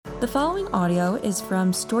The following audio is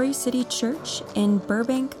from Story City Church in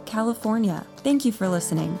Burbank, California. Thank you for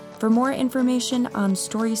listening. For more information on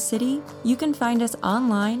Story City, you can find us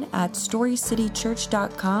online at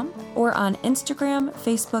storycitychurch.com or on Instagram,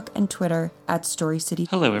 Facebook, and Twitter at Story City.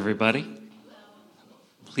 Hello, everybody.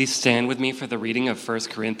 Please stand with me for the reading of 1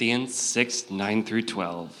 Corinthians 6, 9 through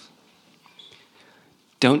 12.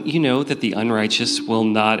 Don't you know that the unrighteous will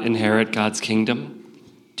not inherit God's kingdom?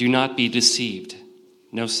 Do not be deceived.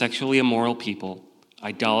 No sexually immoral people,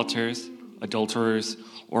 idolaters, adulterers,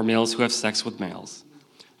 or males who have sex with males.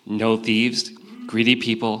 No thieves, greedy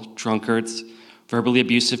people, drunkards, verbally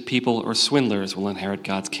abusive people, or swindlers will inherit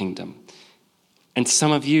God's kingdom. And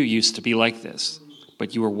some of you used to be like this,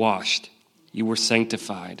 but you were washed, you were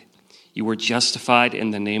sanctified, you were justified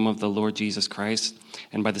in the name of the Lord Jesus Christ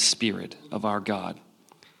and by the Spirit of our God.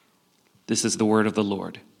 This is the word of the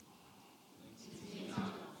Lord.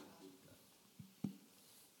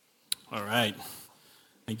 All right.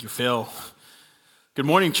 Thank you, Phil. Good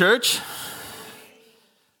morning, church.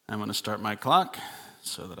 I'm going to start my clock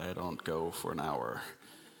so that I don't go for an hour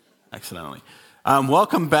accidentally.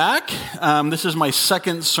 Welcome back. This is my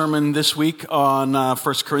second sermon this week on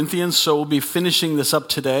 1 Corinthians, so we'll be finishing this up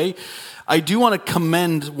today. I do want to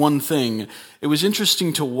commend one thing. It was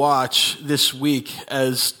interesting to watch this week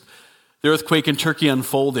as the earthquake in Turkey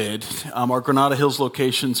unfolded. Our Granada Hills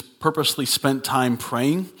locations purposely spent time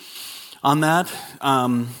praying on that.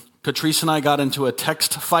 Patrice and I got into a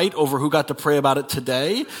text fight over who got to pray about it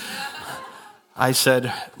today. I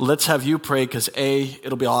said, let's have you pray because A,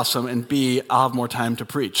 it'll be awesome, and B, I'll have more time to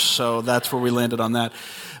preach. So that's where we landed on that.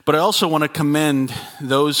 But I also want to commend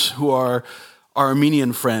those who are our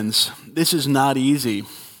Armenian friends. This is not easy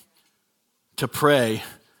to pray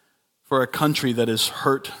for a country that has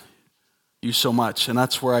hurt you so much. And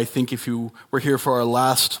that's where I think if you were here for our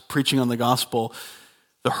last preaching on the gospel,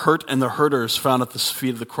 the hurt and the hurters found at the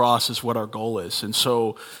feet of the cross is what our goal is. And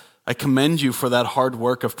so I commend you for that hard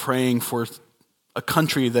work of praying for a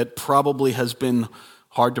country that probably has been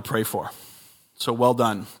hard to pray for. So well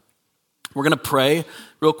done. We're going to pray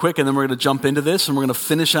real quick, and then we're going to jump into this, and we're going to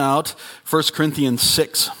finish out 1 Corinthians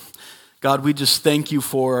 6. God, we just thank you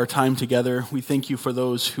for our time together. We thank you for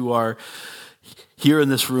those who are here in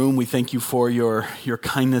this room. We thank you for your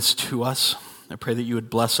kindness to us. I pray that you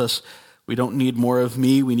would bless us. We don't need more of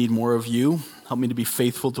me. We need more of you. Help me to be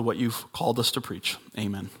faithful to what you've called us to preach.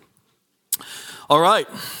 Amen. All right.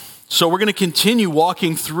 So we're going to continue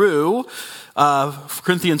walking through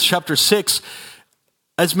Corinthians chapter 6.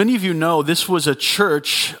 As many of you know, this was a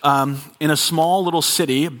church in a small little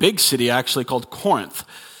city, a big city actually, called Corinth.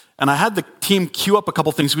 And I had the team queue up a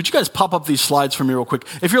couple things. Would you guys pop up these slides for me real quick?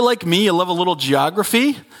 If you're like me, you love a little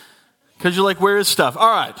geography, because you're like, where is stuff?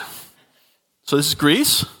 All right. So this is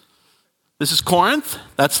Greece. This is Corinth.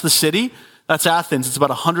 That's the city. That's Athens. It's about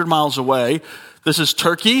 100 miles away. This is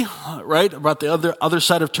Turkey, right? About the other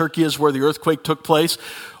side of Turkey is where the earthquake took place.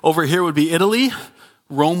 Over here would be Italy.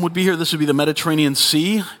 Rome would be here. This would be the Mediterranean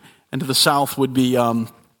Sea. And to the south would be North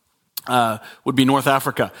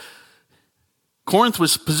Africa. Corinth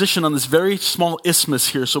was positioned on this very small isthmus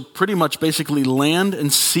here, so pretty much basically land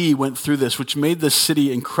and sea went through this, which made this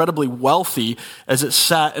city incredibly wealthy as it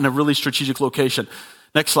sat in a really strategic location.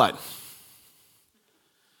 Next slide.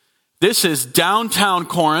 This is downtown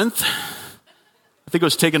Corinth. I think it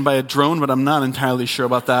was taken by a drone, but I'm not entirely sure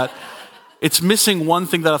about that. It's missing one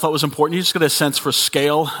thing that I thought was important. You just get a sense for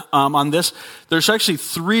scale on this. There's actually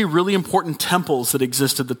 3 really important temples that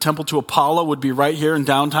existed. The temple to Apollo would be right here in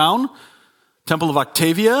downtown. Temple of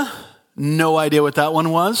Octavia, no idea what that one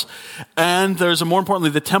was. And there's, more importantly,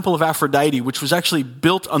 the Temple of Aphrodite, which was actually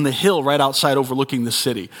built on the hill right outside overlooking the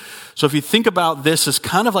city. So if you think about this as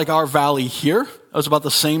kind of like our valley here, it was about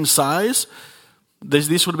the same size.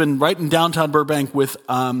 These would have been right in downtown Burbank with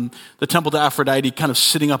the Temple to Aphrodite kind of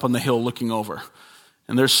sitting up on the hill looking over.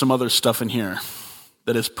 And there's some other stuff in here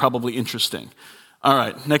that is probably interesting. All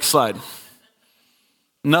right, next slide.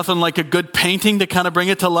 Nothing like a good painting to kind of bring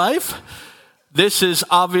it to life. This is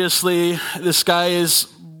obviously, this guy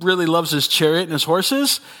really loves his chariot and his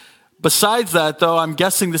horses. Besides that, though, I'm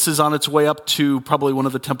guessing this is on its way up to probably one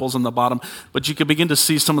of the temples on the bottom. But you can begin to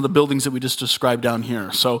see some of the buildings that we just described down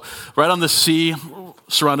here. So right on the sea,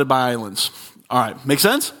 surrounded by islands. All right, make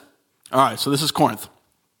sense? All right, so this is Corinth.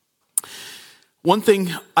 One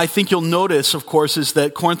thing I think you'll notice, of course, is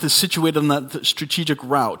that Corinth is situated on that strategic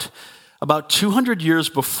route. About 200 years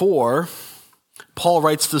before Paul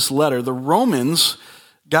writes this letter, the Romans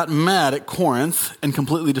got mad at Corinth and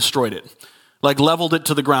completely destroyed it. Like leveled it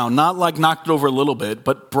to the ground. Not like knocked it over a little bit,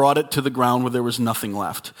 but brought it to the ground where there was nothing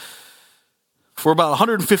left. For about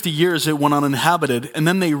 150 years, it went uninhabited, and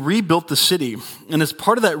then they rebuilt the city. And as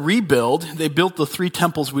part of that rebuild, they built the 3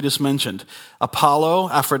 temples we just mentioned: Apollo,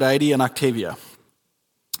 Aphrodite, and Octavia.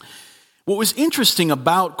 What was interesting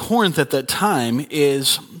about Corinth at that time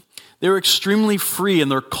is they were extremely free in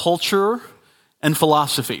their culture and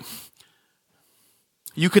philosophy.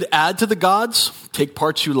 You could add to the gods, take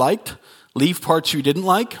parts you liked, leave parts you didn't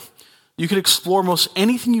like. You could explore most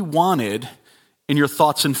anything you wanted in your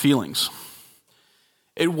thoughts and feelings.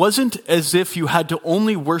 It wasn't as if you had to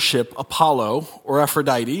only worship Apollo or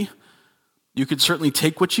Aphrodite. You could certainly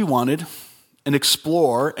take what you wanted and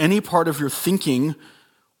explore any part of your thinking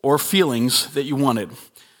or feelings that you wanted.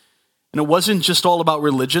 And it wasn't just all about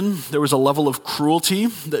religion. There was a level of cruelty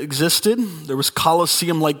that existed. There was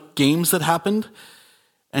Colosseum-like games that happened.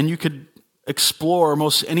 And you could explore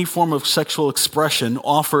most any form of sexual expression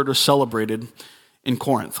offered or celebrated in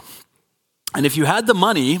Corinth. And if you had the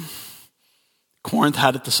money, Corinth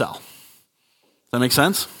had it to sell. Does that make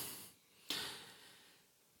sense?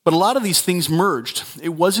 But a lot of these things merged. It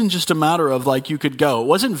wasn't just a matter of like you could go. It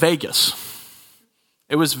wasn't Vegas.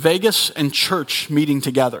 It was Vegas and church meeting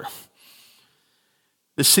together.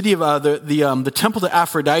 The city of the temple to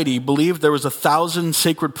Aphrodite believed there was 1,000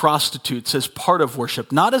 sacred prostitutes as part of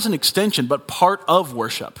worship, not as an extension, but part of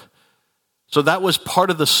worship. So that was part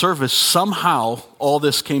of the service. Somehow all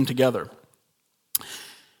this came together.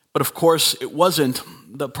 But of course, it wasn't.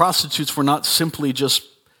 The prostitutes were not simply just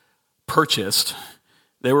purchased.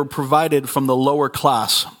 They were provided from the lower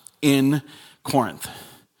class in Corinth.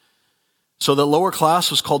 So the lower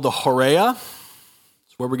class was called the Horea.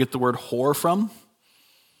 That's where we get the word whore from.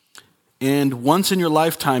 And once in your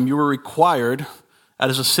lifetime, you were required,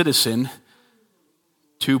 as a citizen,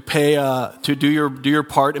 to pay to do your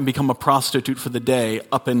part and become a prostitute for the day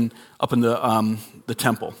up in the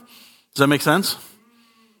temple. Does that make sense?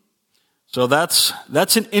 So that's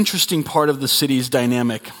an interesting part of the city's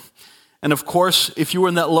dynamic. And of course, if you were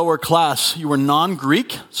in that lower class, you were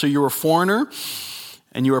non-Greek, so you were a foreigner,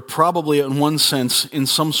 and you were probably, in one sense, in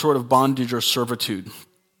some sort of bondage or servitude.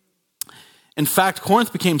 In fact,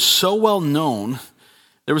 Corinth became so well known,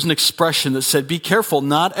 there was an expression that said, "Be careful,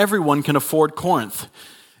 not everyone can afford Corinth."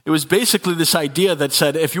 It was basically this idea that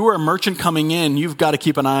said, if you were a merchant coming in, you've got to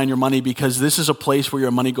keep an eye on your money because this is a place where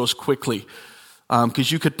your money goes quickly.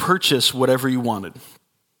 Because you could purchase whatever you wanted.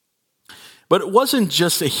 But it wasn't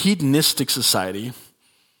just a hedonistic society.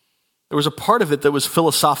 There was a part of it that was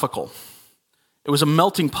philosophical. It was a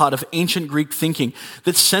melting pot of ancient Greek thinking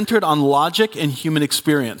that centered on logic and human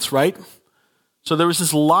experience, right? So there was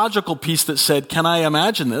this logical piece that said, can I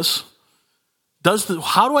imagine this?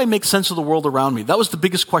 How do I make sense of the world around me? That was the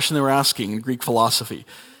biggest question they were asking in Greek philosophy.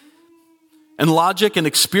 And logic and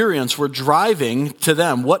experience were driving to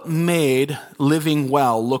them what made living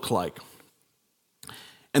well look like.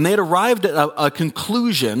 And they had arrived at a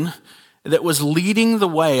conclusion that was leading the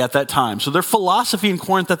way at that time. So their philosophy in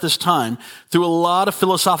Corinth at this time, through a lot of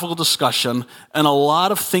philosophical discussion and a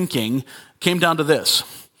lot of thinking, came down to this.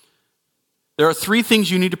 There are 3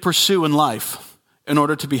 things you need to pursue in life in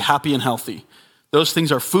order to be happy and healthy. Those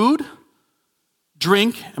things are food,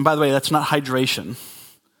 drink, and by the way, that's not hydration.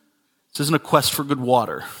 This isn't a quest for good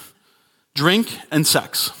water. Drink and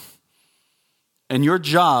sex. And your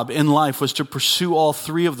job in life was to pursue all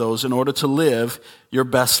 3 of those in order to live your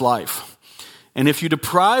best life. And if you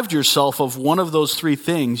deprived yourself of one of those 3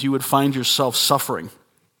 things, you would find yourself suffering.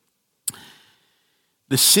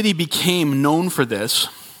 The city became known for this,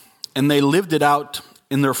 and they lived it out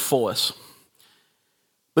in their fullest.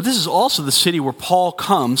 But this is also the city where Paul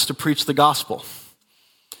comes to preach the gospel.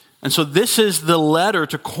 And so this is the letter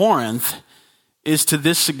to Corinth, is to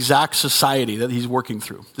this exact society that he's working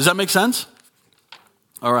through. Does that make sense?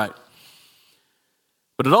 All right.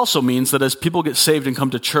 But it also means that as people get saved and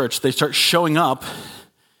come to church, they start showing up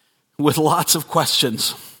with lots of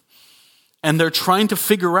questions. And they're trying to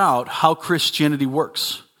figure out how Christianity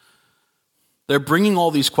works. They're bringing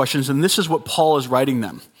all these questions, and this is what Paul is writing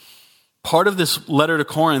them. Part of this letter to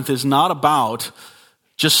Corinth is not about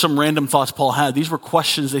just some random thoughts Paul had. These were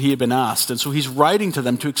questions that he had been asked. And so he's writing to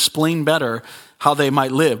them to explain better how they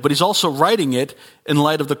might live. But he's also writing it in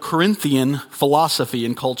light of the Corinthian philosophy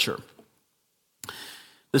and culture.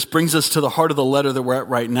 This brings us to the heart of the letter that we're at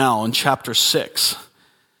right now in chapter 6.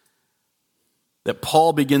 That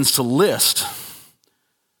Paul begins to list,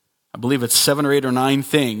 I believe it's 7 or 8 or 9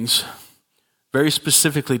 things, very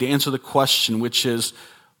specifically to answer the question, which is,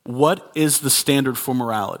 what is the standard for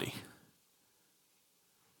morality?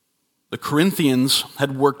 The Corinthians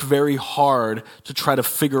had worked very hard to try to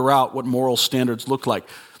figure out what moral standards look like.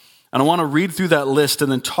 And I want to read through that list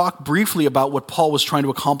and then talk briefly about what Paul was trying to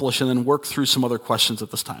accomplish and then work through some other questions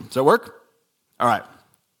at this time. Does that work? All right.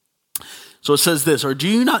 So it says this, or do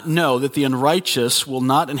you not know that the unrighteous will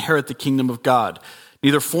not inherit the kingdom of God?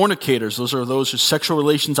 Neither fornicators, those are those who sexual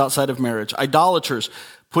relations outside of marriage, idolaters,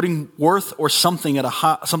 putting worth or something at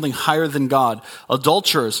something higher than God,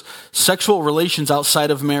 adulterers, sexual relations outside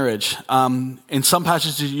of marriage. In some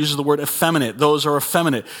passages it uses the word effeminate. Those are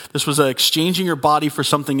effeminate. This was exchanging your body for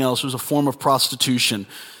something else. It was a form of prostitution.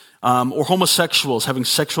 Or homosexuals, having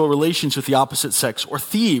sexual relations with the opposite sex. Or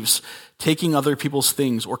thieves, taking other people's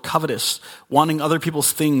things. Or covetous, wanting other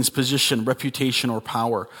people's things, position, reputation, or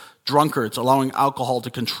power. Drunkards, allowing alcohol to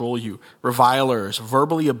control you. Revilers,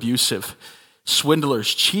 verbally abusive.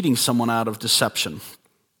 Swindlers, cheating someone out of deception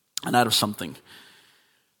and out of something.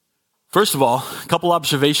 First of all, a couple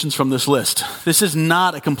observations from this list. This is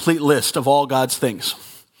not a complete list of all God's things.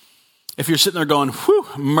 If you're sitting there going, whew,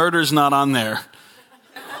 murder's not on there.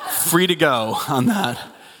 Free to go on that.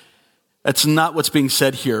 That's not what's being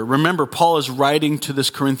said here. Remember, Paul is writing to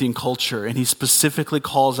this Corinthian culture, and he specifically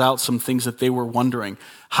calls out some things that they were wondering.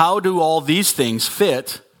 How do all these things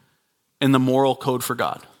fit in the moral code for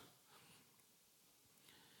God?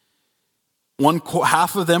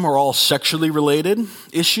 Half of them are all sexually related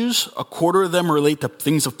issues. A quarter of them relate to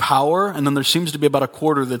things of power. And then there seems to be about a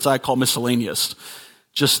quarter that I call miscellaneous.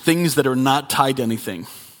 Just things that are not tied to anything.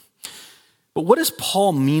 But what does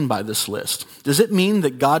Paul mean by this list? Does it mean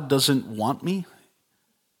that God doesn't want me?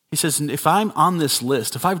 He says, if I'm on this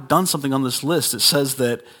list, if I've done something on this list, it says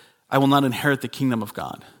that I will not inherit the kingdom of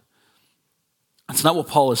God. That's not what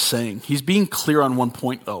Paul is saying. He's being clear on one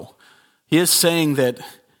point, though. He is saying that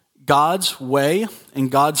God's way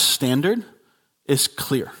and God's standard is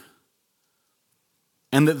clear.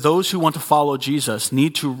 And that those who want to follow Jesus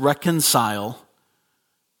need to reconcile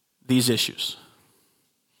these issues.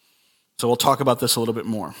 So we'll talk about this a little bit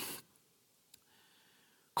more.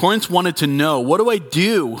 Corinth wanted to know, what do I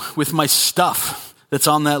do with my stuff that's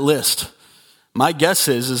on that list? My guess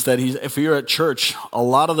is that if you're at church, a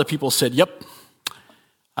lot of the people said, yep,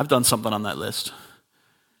 I've done something on that list.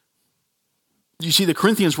 You see, the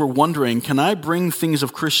Corinthians were wondering, can I bring things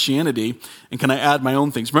of Christianity and can I add my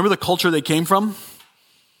own things? Remember the culture they came from?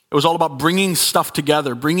 It was all about bringing stuff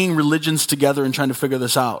together, bringing religions together and trying to figure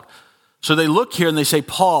this out. So they look here and they say,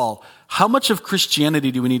 Paul, how much of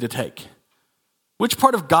Christianity do we need to take? Which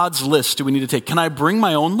part of God's list do we need to take? Can I bring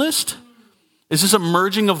my own list? Is this a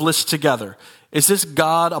merging of lists together? Is this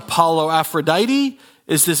God, Apollo, Aphrodite?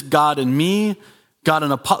 Is this God and me? God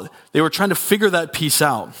and Apollo? They were trying to figure that piece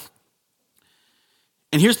out.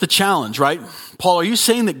 And here's the challenge, right? Paul, are you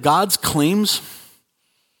saying that God's claims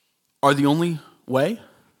are the only way?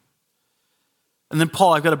 And then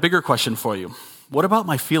Paul, I've got a bigger question for you. What about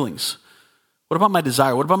my feelings? What about my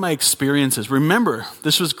desire? What about my experiences? Remember,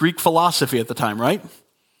 this was Greek philosophy at the time, right?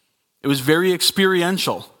 It was very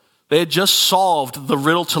experiential. They had just solved the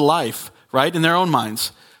riddle to life, right, in their own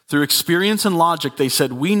minds. Through experience and logic, they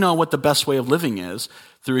said, we know what the best way of living is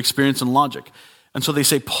through experience and logic. And so they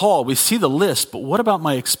say, Paul, we see the list, but what about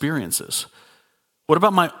my experiences? What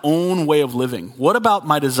about my own way of living? What about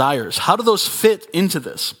my desires? How do those fit into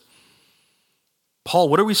this? Paul,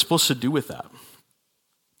 what are we supposed to do with that?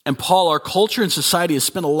 And Paul, our culture and society has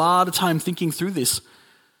spent a lot of time thinking through this,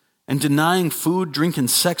 and denying food, drink, and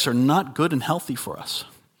sex are not good and healthy for us.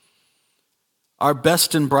 Our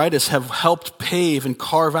best and brightest have helped pave and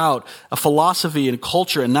carve out a philosophy and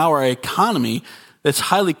culture, and now our economy that's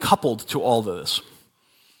highly coupled to all of this.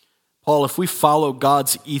 Paul, if we follow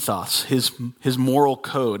God's ethos, his moral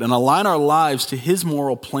code, and align our lives to his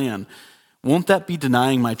moral plan, won't that be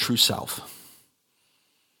denying my true self?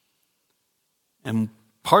 And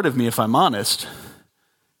part of me, if I'm honest,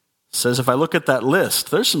 says if I look at that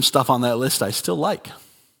list, there's some stuff on that list I still like.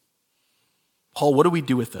 Paul, what do we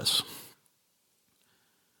do with this?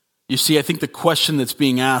 You see, I think the question that's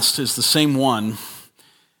being asked is the same one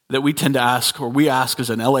that we tend to ask, or we ask as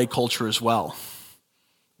an LA culture as well.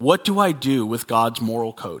 What do I do with God's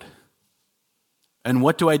moral code? And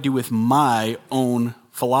what do I do with my own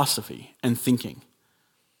philosophy and thinking?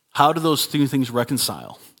 How do those two things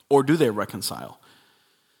reconcile? Or do they reconcile?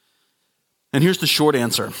 And here's the short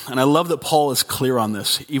answer. And I love that Paul is clear on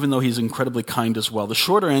this, even though he's incredibly kind as well. The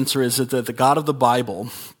shorter answer is that the God of the Bible,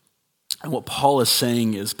 and what Paul is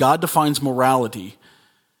saying is, God defines morality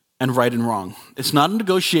and right and wrong. It's not a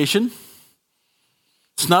negotiation.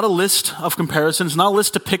 It's not a list of comparisons. It's not a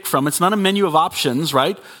list to pick from. It's not a menu of options,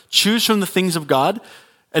 right? Choose from the things of God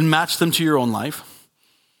and match them to your own life.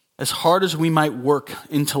 As hard as we might work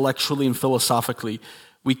intellectually and philosophically,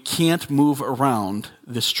 we can't move around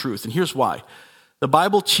this truth. And here's why. The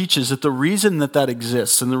Bible teaches that the reason that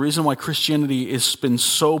exists and the reason why Christianity has been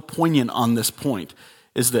so poignant on this point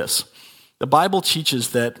is this. The Bible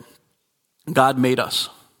teaches that God made us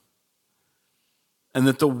and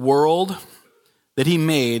that the world that he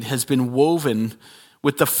made has been woven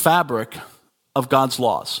with the fabric of God's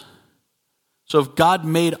laws. So if God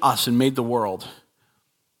made us and made the world,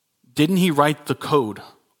 didn't he write the code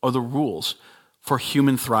or the rules for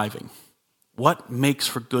human thriving? What makes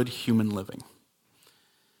for good human living?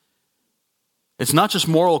 It's not just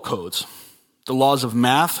moral codes. The laws of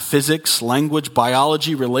math, physics, language,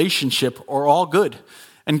 biology, relationship are all good.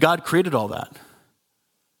 And God created all that.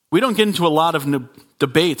 We don't get into a lot of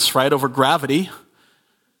debates, right, over gravity.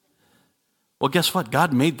 Well, guess what?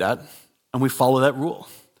 God made that, and we follow that rule.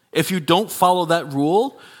 If you don't follow that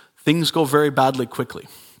rule, things go very badly quickly.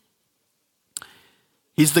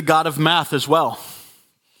 He's the God of math as well.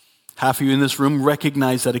 Half of you in this room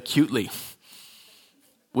recognize that acutely.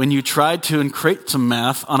 When you tried to create some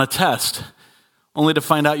math on a test, only to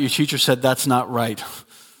find out your teacher said, that's not right.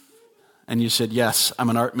 And you said, yes, I'm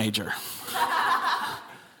an art major.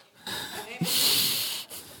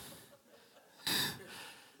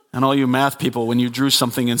 And all you math people, when you drew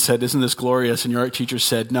something and said, isn't this glorious? And your art teacher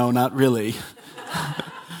said, no, not really.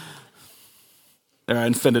 There, I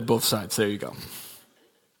offended both sides. There you go.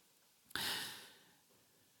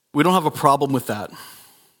 We don't have a problem with that.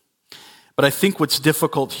 But I think what's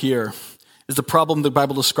difficult here is the problem the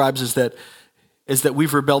Bible describes is that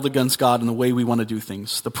we've rebelled against God in the way we want to do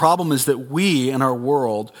things. The problem is that we in our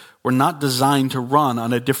world were not designed to run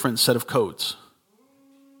on a different set of codes.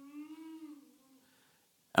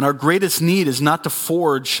 And our greatest need is not to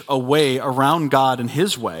forge a way around God and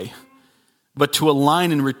his way, but to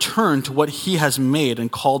align and return to what he has made and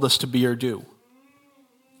called us to be or do.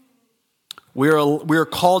 We are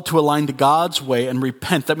called to align to God's way and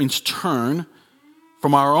repent. That means turn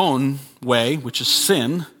from our own way, which is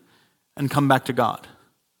sin, and come back to God.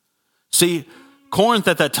 See, Corinth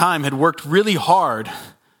at that time had worked really hard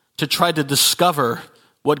to try to discover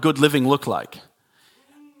what good living looked like.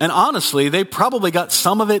 And honestly, they probably got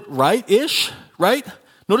some of it right-ish, right?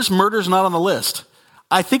 Notice murder's not on the list.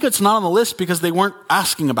 I think it's not on the list because they weren't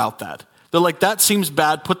asking about that. They're like, that seems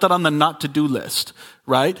bad, put that on the not-to-do list,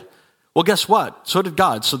 right? Well, guess what? So did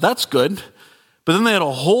God. So that's good. But then they had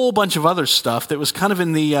a whole bunch of other stuff that was kind of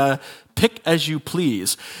in the pick as you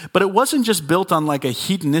please. But it wasn't just built on like a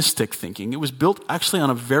hedonistic thinking. It was built actually on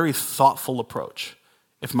a very thoughtful approach.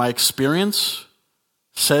 If my experience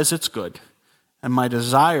says it's good and my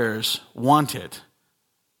desires want it,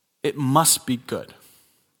 it must be good.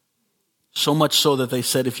 So much so that they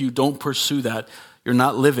said if you don't pursue that, you're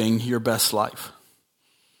not living your best life.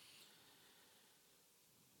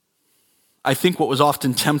 I think what was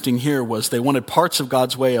often tempting here was they wanted parts of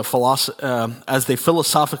God's way of as they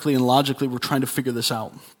philosophically and logically were trying to figure this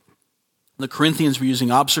out. The Corinthians were using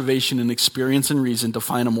observation and experience and reason to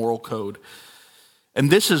find a moral code. And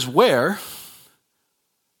this is where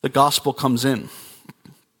the gospel comes in.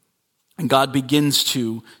 And God begins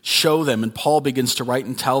to show them, and Paul begins to write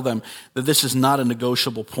and tell them that this is not a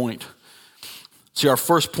negotiable point. See, our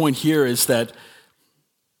first point here is that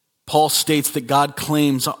Paul states that God's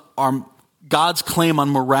claim on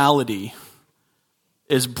morality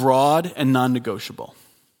is broad and non-negotiable.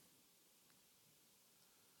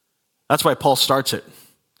 That's why Paul starts it.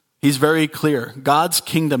 He's very clear. God's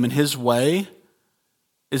kingdom and his way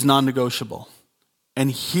is non-negotiable.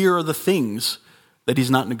 And here are the things that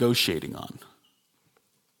he's not negotiating on.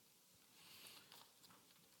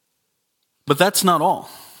 But that's not all.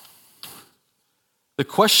 The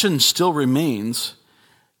question still remains,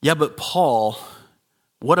 yeah, but Paul,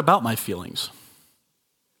 what about my feelings?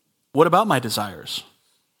 What about my desires?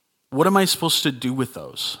 What am I supposed to do with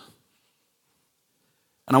those?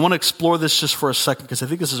 And I want to explore this just for a second because I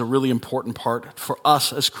think this is a really important part for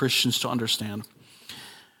us as Christians to understand.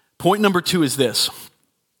 Point number 2 is this.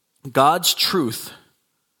 God's truth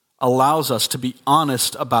allows us to be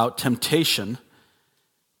honest about temptation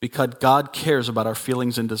because God cares about our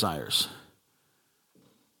feelings and desires.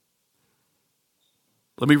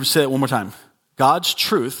 Let me say that one more time. God's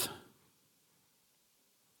truth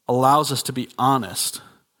allows us to be honest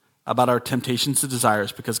about our temptations and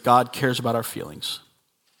desires because God cares about our feelings.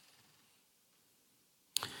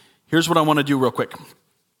 Here's what I want to do real quick.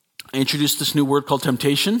 I introduced this new word called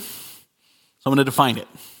temptation, so I'm going to define it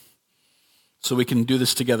so we can do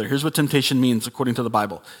this together. Here's what temptation means according to the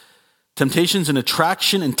Bible. Temptation is an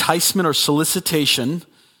attraction, enticement, or solicitation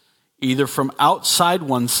either from outside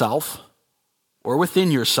oneself or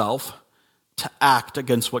within yourself to act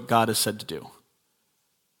against what God has said to do.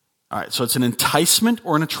 All right, so it's an enticement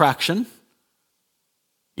or an attraction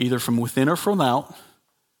either from within or from without,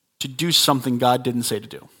 to do something God didn't say to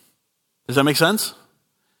do. Does that make sense?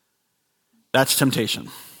 That's temptation.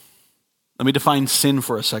 Let me define sin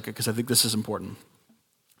for a second, because I think this is important.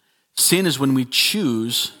 Sin is when we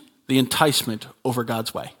choose the enticement over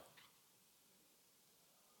God's way.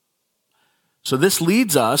 So this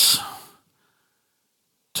leads us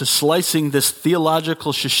to slicing this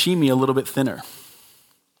theological sashimi a little bit thinner.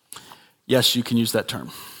 Yes, you can use that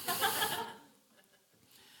term.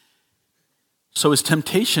 So is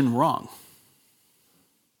temptation wrong?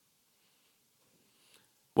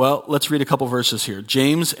 Well, let's read a couple verses here.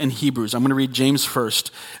 James and Hebrews. I'm going to read James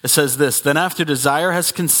first. It says this, "Then after desire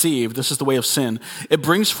has conceived," this is the way of sin, "it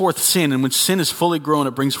brings forth sin, and when sin is fully grown,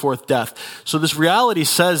 it brings forth death." So this reality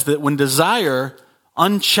says that when desire,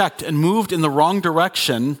 unchecked and moved in the wrong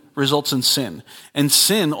direction, results in sin. And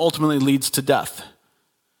sin ultimately leads to death.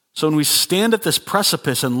 So when we stand at this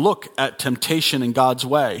precipice and look at temptation in God's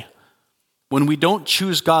way, when we don't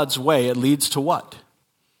choose God's way, it leads to what?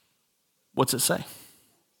 What's it say?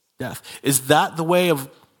 Death. Is that the way of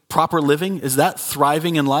proper living? Is that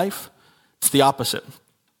thriving in life? It's the opposite.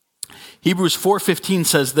 Hebrews 4:15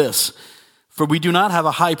 says this, "For we do not have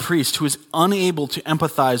a high priest who is unable to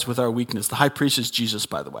empathize with our weakness." The high priest is Jesus,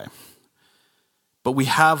 by the way. "But we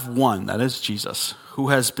have one," that is Jesus, "who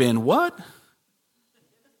has been" what?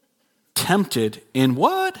 "Tempted in"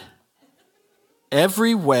 what?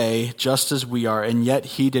 "Every way, just as we are, and yet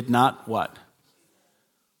he did not" what?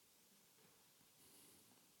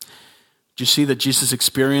 Do you see that Jesus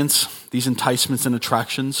experienced these enticements and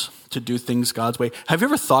attractions to do things God's way? Have you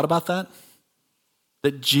ever thought about that?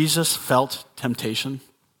 That Jesus felt temptation,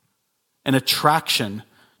 an attraction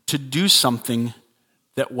to do something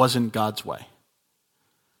that wasn't God's way.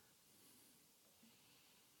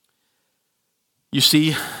 You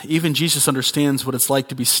see, even Jesus understands what it's like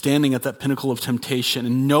to be standing at that pinnacle of temptation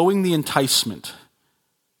and knowing the enticement.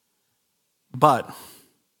 But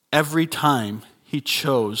every time he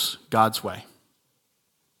chose God's way.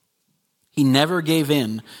 He never gave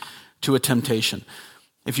in to a temptation.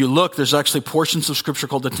 If you look, there's actually portions of Scripture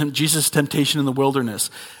called Jesus' temptation in the wilderness.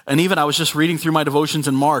 And even I was just reading through my devotions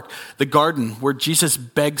in Mark, the garden, where Jesus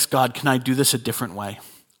begs God, "Can I do this a different way?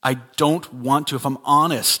 I don't want to. If I'm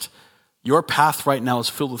honest, your path right now is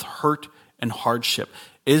filled with hurt and hardship.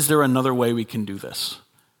 Is there another way we can do this?"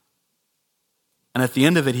 And at the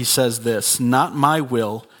end of it, he says this, "Not my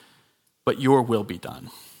will, but your will be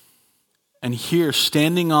done." And here,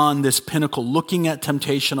 standing on this pinnacle, looking at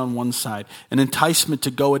temptation on one side, an enticement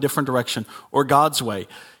to go a different direction, or God's way,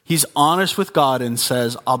 he's honest with God and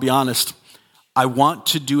says, "I'll be honest, I want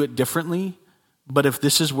to do it differently, but if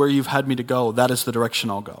this is where you've had me to go, that is the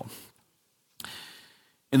direction I'll go."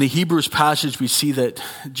 In the Hebrews passage, we see that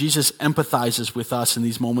Jesus empathizes with us in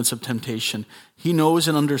these moments of temptation. He knows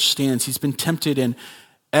and understands. He's been tempted in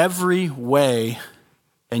every way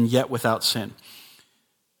and yet without sin.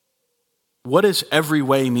 What does every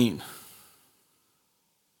way mean?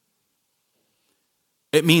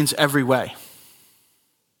 It means every way.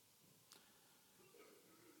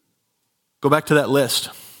 Go back to that list.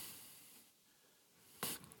 He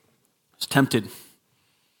was tempted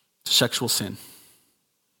to sexual sin.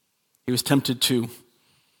 He was tempted to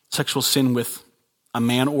sexual sin with a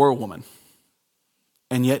man or a woman.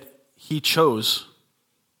 And yet he chose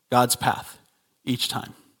God's path each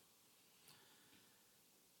time.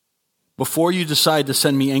 Before you decide to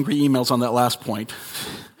send me angry emails on that last point,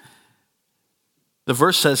 the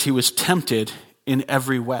verse says he was tempted in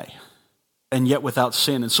every way and yet without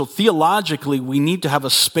sin. And so theologically, we need to have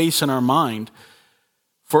a space in our mind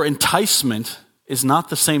for enticement is not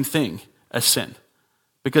the same thing as sin.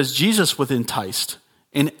 Because Jesus was enticed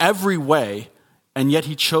in every way, and yet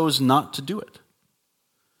he chose not to do it.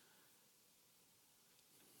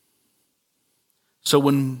 So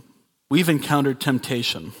when we've encountered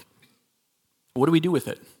temptation, what do we do with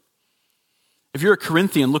it? If you're a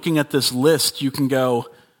Corinthian looking at this list, you can go,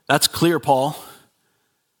 "That's clear, Paul,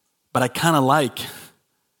 but I kind of like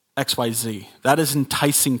XYZ. That is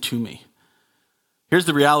enticing to me." Here's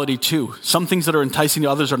the reality too. Some things that are enticing to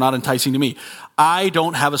others are not enticing to me. I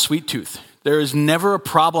don't have a sweet tooth. There is never a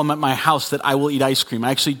problem at my house that I will eat ice cream.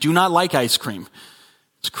 I actually do not like ice cream.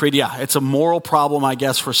 It's crazy. Yeah, it's a moral problem, I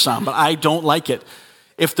guess, for some, but I don't like it.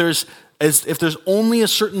 If there's only a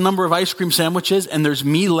certain number of ice cream sandwiches and there's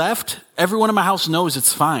me left, everyone in my house knows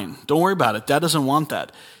it's fine. Don't worry about it. Dad doesn't want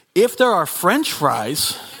that. If there are French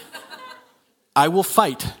fries, I will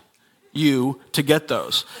fight you to get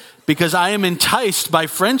those. Because I am enticed by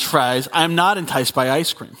French fries, I am not enticed by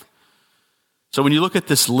ice cream. So when you look at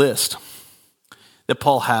this list that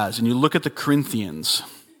Paul has, and you look at the Corinthians,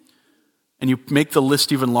 and you make the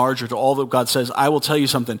list even larger to all that God says, I will tell you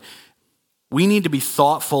something. We need to be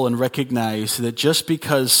thoughtful and recognize that just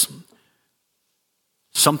because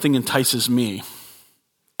something entices me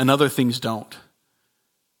and other things don't,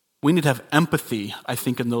 we need to have empathy, I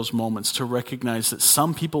think, in those moments to recognize that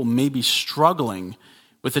some people may be struggling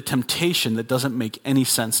with a temptation that doesn't make any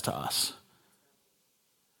sense to us.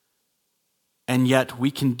 And yet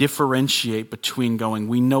we can differentiate between going,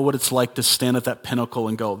 we know what it's like to stand at that pinnacle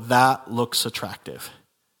and go, that looks attractive.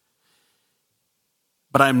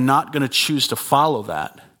 But I'm not going to choose to follow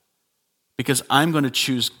that because I'm going to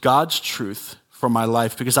choose God's truth for my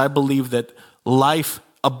life because I believe that life,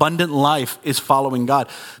 abundant life, is following God.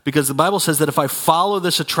 Because the Bible says that if I follow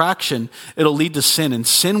this attraction, it'll lead to sin, and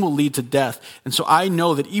sin will lead to death. And so I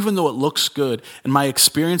know that even though it looks good, and my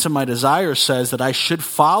experience and my desire says that I should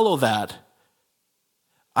follow that,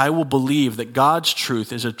 I will believe that God's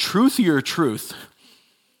truth is a truthier truth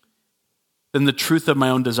than the truth of my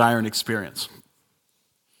own desire and experience.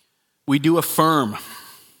 We do affirm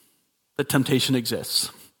that temptation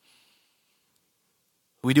exists.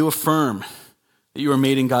 We do affirm that you are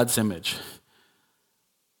made in God's image.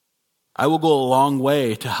 I will go a long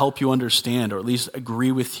way to help you understand, or at least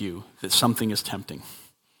agree with you, that something is tempting.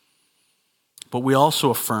 But we also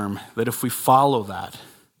affirm that if we follow that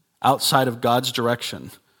outside of God's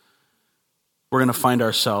direction, we're going to find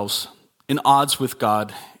ourselves in odds with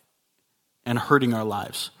God and hurting our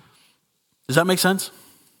lives. Does that make sense?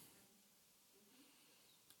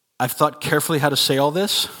 I've thought carefully how to say all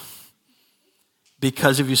this,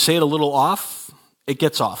 because if you say it a little off, it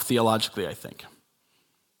gets off theologically, I think.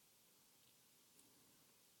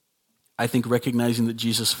 I think recognizing that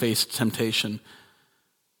Jesus faced temptation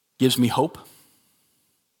gives me hope.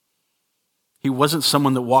 He wasn't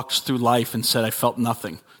someone that walks through life and said, I felt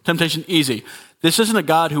nothing. Temptation, easy. This isn't a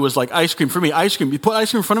God who was like, ice cream for me, ice cream. You put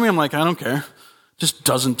ice cream in front of me, I'm like, I don't care. Just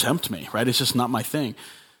doesn't tempt me, right? It's just not my thing.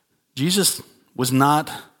 Jesus was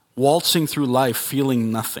not waltzing through life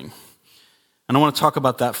feeling nothing. And I want to talk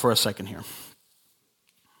about that for a second here.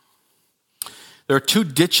 There are two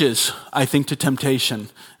ditches, I think, to temptation,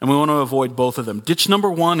 and we want to avoid both of them. Ditch number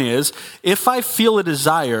one is, if I feel a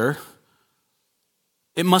desire,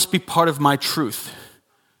 it must be part of my truth.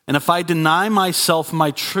 And if I deny myself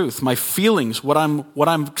my truth, my feelings, what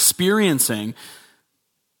I'm experiencing,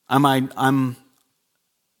 I'm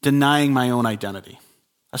denying my own identity.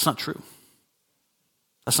 That's not true.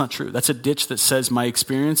 That's not true. That's a ditch that says my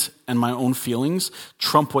experience and my own feelings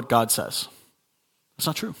trump what God says. That's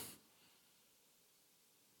not true.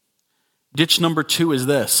 Ditch number two is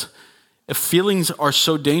this. If feelings are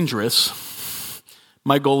so dangerous,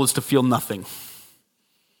 my goal is to feel nothing.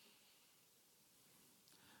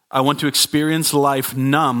 I want to experience life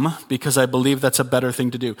numb because I believe that's a better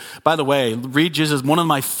thing to do. By the way, Reed Giz is one of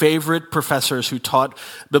my favorite professors who taught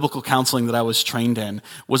biblical counseling that I was trained in,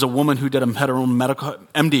 was a woman who had her own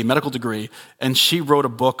medical degree, and she wrote a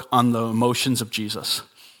book on the emotions of Jesus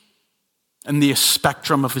and the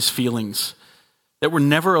spectrum of his feelings that were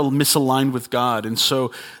never misaligned with God. And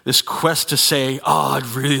so this quest to say, I'd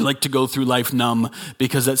really like to go through life numb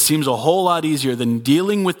because that seems a whole lot easier than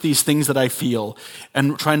dealing with these things that I feel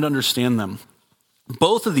and trying to understand them.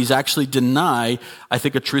 Both of these actually deny, I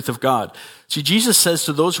think, a truth of God. See, Jesus says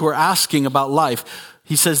to those who are asking about life,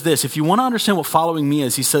 he says this, if you want to understand what following me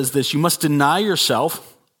is, he says this, you must deny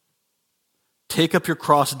yourself, take up your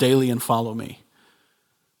cross daily and follow me.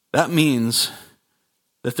 That means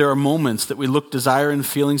that there are moments that we look desire and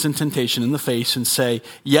feelings and temptation in the face and say,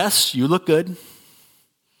 yes, you look good,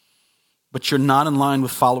 but you're not in line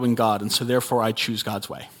with following God, and so therefore I choose God's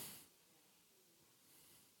way.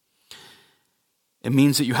 It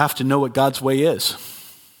means that you have to know what God's way is.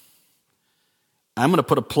 I'm going to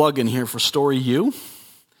put a plug in here for Story U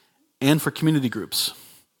and for community groups.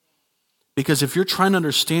 Because if you're trying to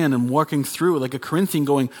understand and working through like a Corinthian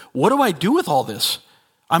going, what do I do with all this?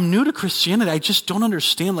 I'm new to Christianity. I just don't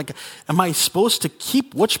understand. Like, am I supposed to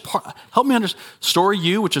keep which part? Help me understand. Story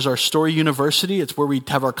U, which is our Story University, it's where we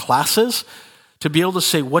have our classes, to be able to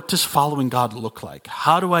say, what does following God look like?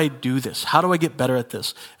 How do I do this? How do I get better at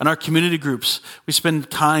this? And our community groups, we spend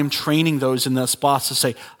time training those in the spots to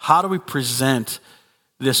say, how do we present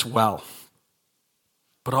this well?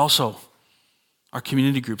 But also, our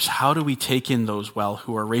community groups, how do we take in those well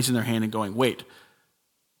who are raising their hand and going, wait,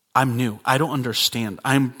 I'm new. I don't understand.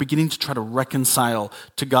 I'm beginning to try to reconcile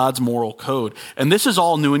to God's moral code. And this is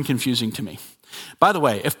all new and confusing to me. By the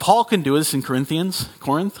way, if Paul can do this in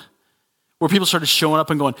Corinth, where people started showing up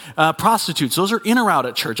and going, prostitutes, those are in or out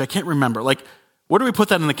at church. I can't remember. Like, where do we put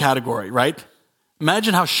that in the category, right?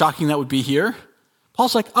 Imagine how shocking that would be here.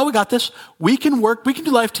 Paul's like, oh, we got this. We can work. We can do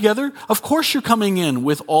life together. Of course you're coming in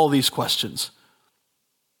with all these questions.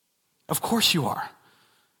 Of course you are.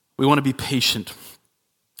 We want to be patient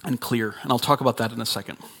and clear. And I'll talk about that in a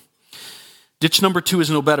second. Ditch number 2 is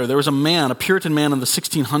no better. There was a man, a Puritan man in the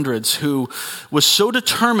 1600s, who was so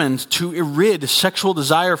determined to rid sexual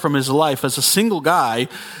desire from his life as a single guy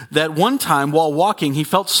that one time while walking, he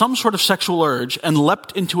felt some sort of sexual urge and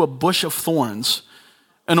leapt into a bush of thorns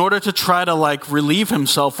in order to try to relieve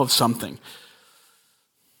himself of something.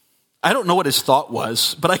 I don't know what his thought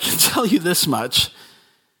was, but I can tell you this much.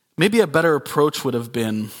 Maybe a better approach would have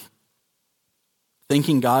been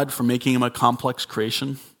thanking God for making him a complex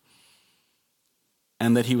creation,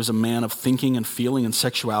 and that he was a man of thinking and feeling and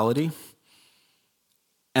sexuality,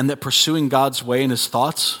 and that pursuing God's way and his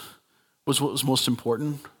thoughts was what was most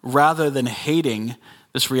important, rather than hating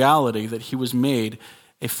this reality that he was made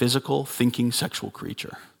a physical, thinking, sexual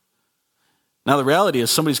creature. Now the reality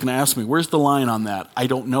is, somebody's going to ask me, where's the line on that? I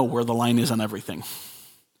don't know where the line is on everything.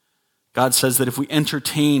 God says that if we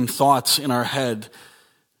entertain thoughts in our head,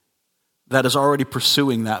 that is already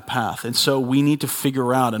pursuing that path. And so we need to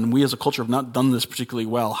figure out, and we as a culture have not done this particularly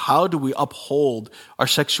well, how do we uphold our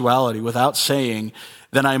sexuality without saying,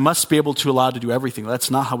 then I must be able to allow to do everything.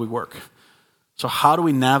 That's not how we work. So how do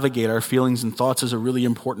we navigate our feelings and thoughts is a really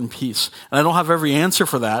important piece. And I don't have every answer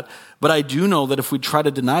for that, but I do know that if we try to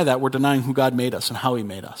deny that, we're denying who God made us and how he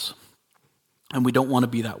made us. And we don't want to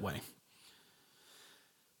be that way.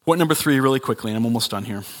 Point number 3, really quickly, and I'm almost done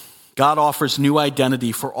here. God offers new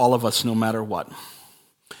identity for all of us no matter what.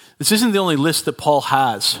 This isn't the only list that Paul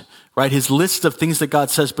has, right? His list of things that God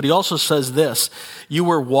says, but he also says this, you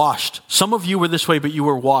were washed. Some of you were this way, but you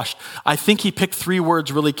were washed. I think he picked 3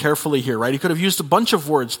 words really carefully here, right? He could have used a bunch of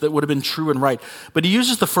words that would have been true and right, but he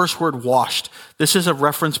uses the first word, washed. This is a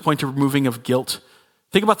reference point to removing of guilt.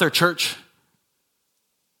 Think about their church.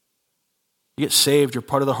 You get saved, you're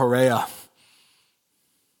part of the Horea.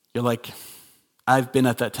 You're like, I've been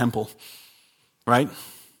at that temple, right?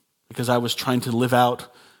 Because I was trying to live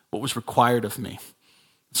out what was required of me.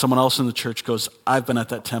 Someone else in the church goes, I've been at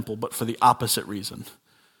that temple, but for the opposite reason.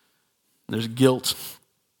 There's guilt.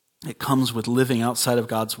 It comes with living outside of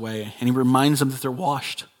God's way. And he reminds them that they're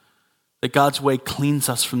washed, that God's way cleans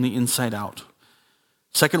us from the inside out.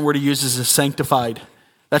 Second word he uses is sanctified.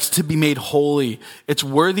 That's to be made holy. It's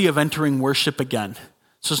worthy of entering worship again.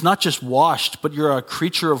 So it's not just washed, but you're a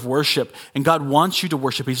creature of worship, and God wants you to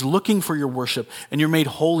worship. He's looking for your worship, and you're made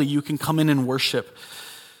holy. You can come in and worship.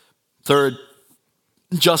 Third,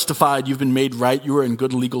 justified. You've been made right. You are in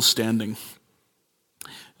good legal standing.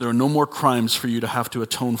 There are no more crimes for you to have to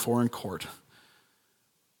atone for in court.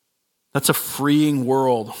 That's a freeing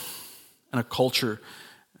world and a culture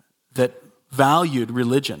that valued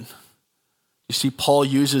religion. You see, Paul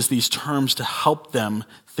uses these terms to help them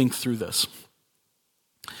think through this.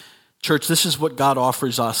 Church, this is what God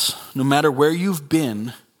offers us. No matter where you've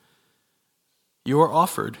been, you are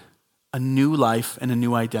offered a new life and a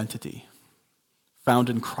new identity found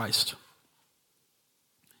in Christ.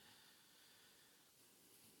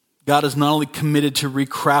 God is not only committed to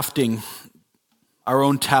recrafting our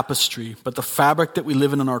own tapestry, but the fabric that we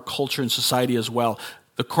live in our culture and society as well.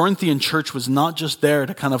 The Corinthian church was not just there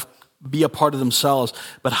to kind of be a part of themselves,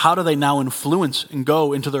 but how do they now influence and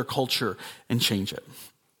go into their culture and change it?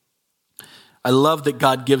 I love that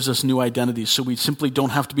God gives us new identities, so we simply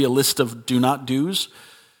don't have to be a list of do not do's,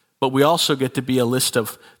 but we also get to be a list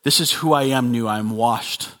of this is who I am new, I'm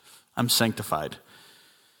washed, I'm sanctified.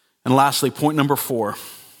 And lastly, point number 4.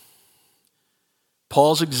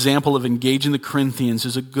 Paul's example of engaging the Corinthians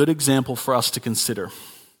is a good example for us to consider.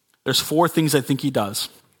 There's 4 things I think he does.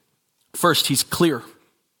 First, he's clear.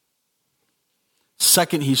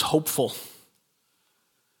 Second, he's hopeful.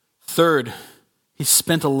 Third, he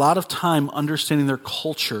spent a lot of time understanding their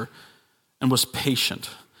culture and was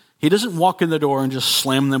patient. He doesn't walk in the door and just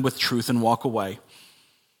slam them with truth and walk away.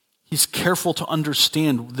 He's careful to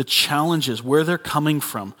understand the challenges, where they're coming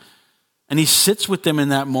from. And he sits with them in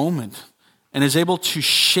that moment and is able to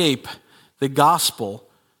shape the gospel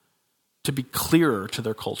to be clearer to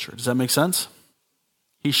their culture. Does that make sense?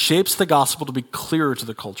 He shapes the gospel to be clearer to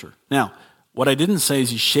the culture. Now, what I didn't say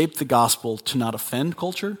is he shaped the gospel to not offend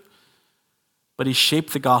culture, but he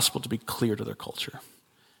shaped the gospel to be clear to their culture,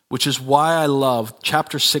 which is why I love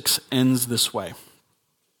chapter 6 ends this way.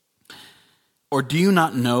 Or do you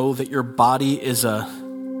not know that your body is a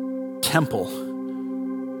temple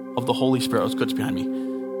of the Holy Spirit? Oh, it's good, it's behind me.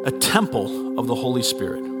 A temple of the Holy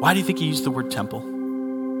Spirit. Why do you think he used the word temple?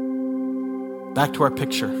 Back to our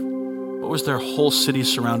picture. What was their whole city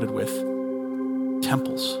surrounded with?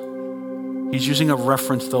 Temples. He's using a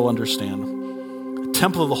reference they'll understand. A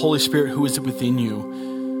temple of the Holy Spirit who is within you,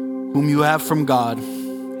 whom you have from God,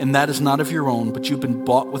 and that is not of your own, but you've been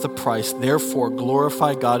bought with a price. Therefore,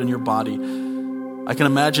 glorify God in your body. I can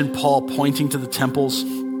imagine Paul pointing to the temples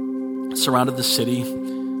surrounded the city,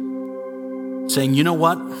 saying, you know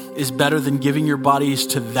what is better than giving your bodies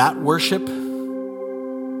to that worship?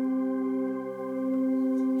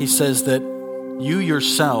 He says that you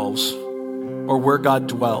yourselves are where God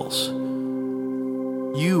dwells.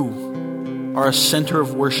 You are a center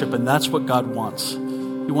of worship, and that's what God wants.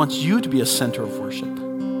 He wants you to be a center of worship.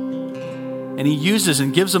 And he uses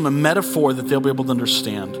and gives them a metaphor that they'll be able to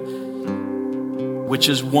understand, which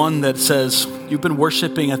is one that says, you've been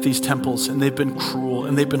worshiping at these temples, and they've been cruel,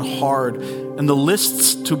 and they've been hard, and the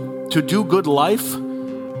lists to do good life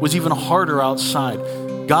was even harder outside.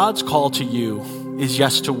 God's call to you is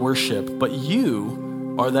yes to worship, but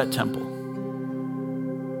you are that temple.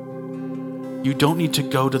 You don't need to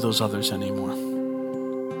go to those others anymore.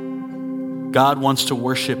 God wants to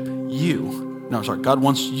worship you. God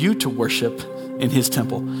wants you to worship in his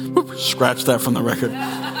temple. Scratch that from the record.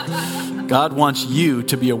 God wants you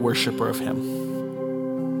to be a worshiper of him.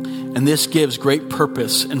 And this gives great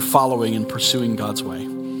purpose in following and pursuing God's way.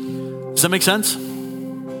 Does that make sense?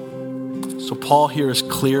 So Paul here is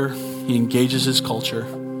clear. He engages his culture.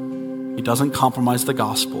 He doesn't compromise the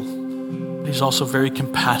gospel. But he's also very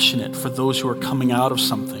compassionate for those who are coming out of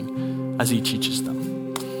something as he teaches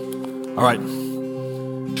them. All right.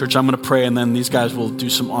 Church, I'm going to pray, and then these guys will do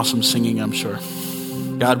some awesome singing, I'm sure.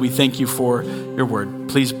 God, we thank you for your word.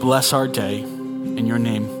 Please bless our day in your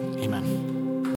name.